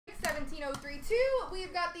17-032,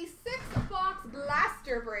 we've got the 6-box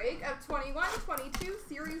blaster break of 21-22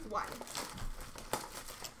 Series 1.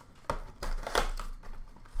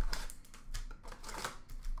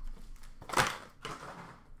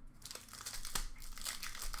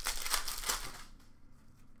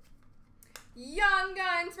 Young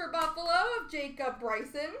Guns for Buffalo of Jacob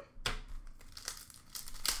Bryson.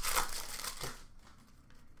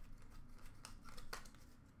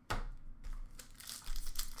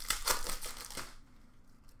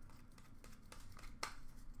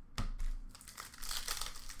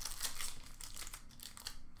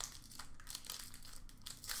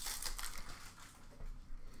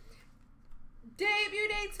 Debut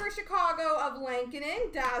dates for Chicago of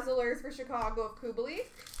Lankinen. Dazzlers for Chicago of Kubalik.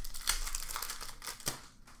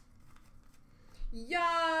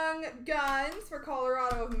 Young Guns for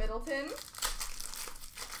Colorado of Middleton.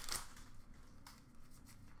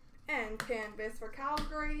 And Canvas for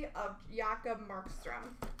Calgary of Jakob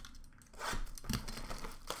Markstrom.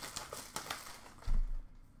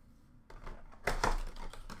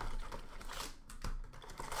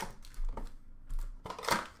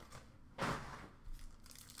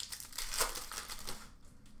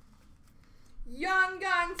 Young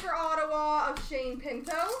Guns for Ottawa of Shane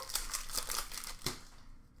Pinto.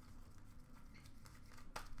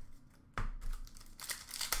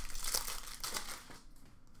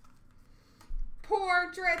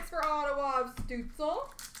 Portraits for Ottawa of Stutzel.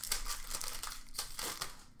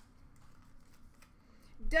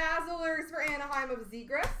 Dazzlers for Anaheim of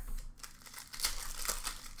Zegras.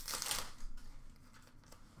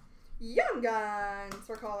 Young Guns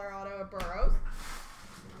for Colorado of Burrows.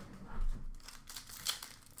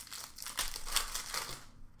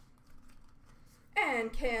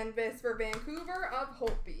 And Canvas for Vancouver of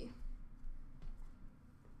Holtby.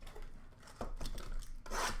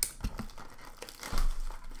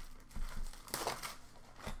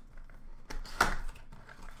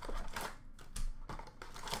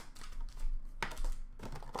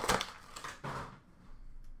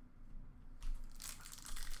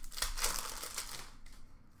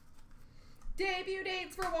 Debut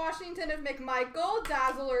dates for Washington of McMichael.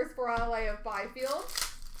 Dazzlers for LA of Byfield.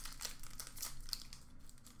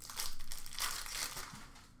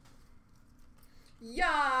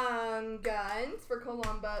 Young Guns for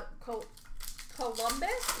Columbus,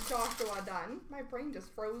 Joshua Dunn. My brain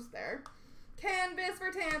just froze there. Canvas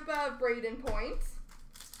for Tampa of Braden Point.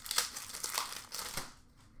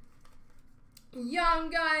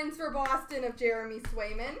 Young Guns for Boston of Jeremy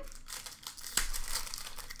Swayman.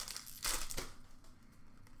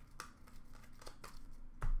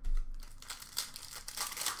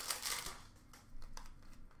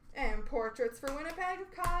 And Portraits for Winnipeg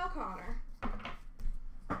of Kyle Connor.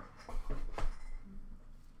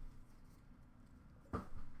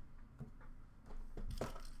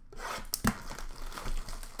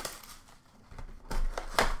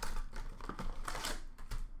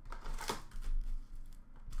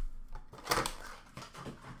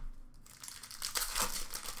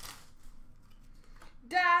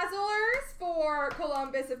 Dazzlers for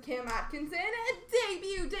Columbus of Cam Atkinson.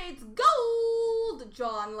 Debut dates gold.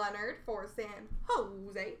 John Leonard for San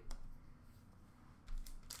Jose.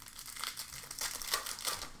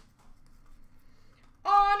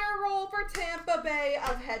 Honor roll for Tampa Bay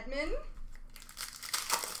of Hedman.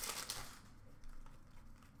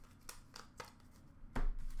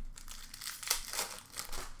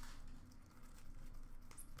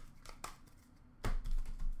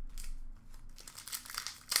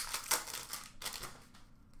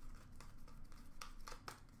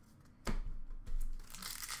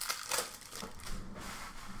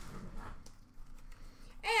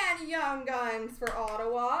 Young Guns for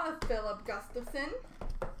Ottawa of Philip Gustafson.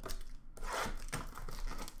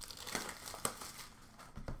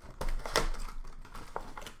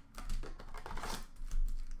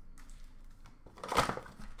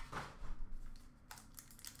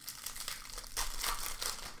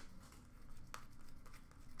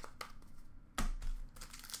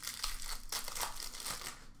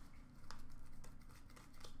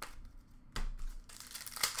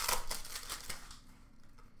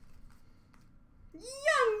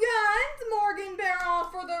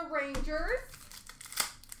 For the Rangers.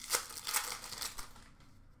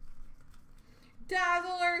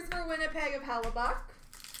 Dazzlers for Winnipeg of Hellebuck.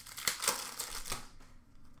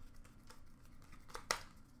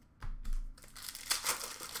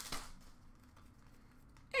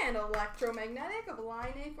 And Electromagnetic of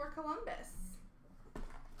Line A for Columbus.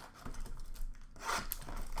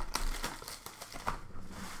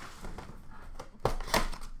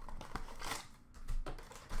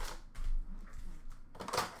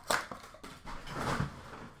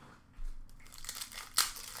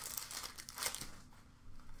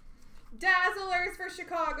 for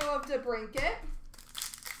Chicago of DeBrincat.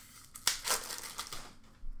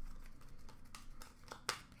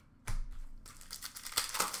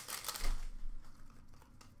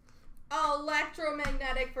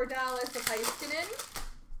 Electromagnetic for Dallas of Heiskanen.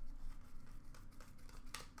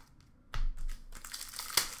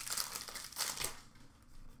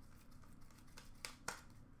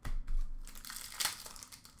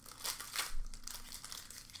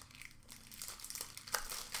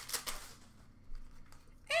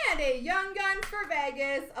 And a Young Guns for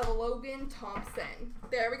Vegas of Logan Thompson.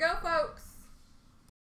 There we go, folks.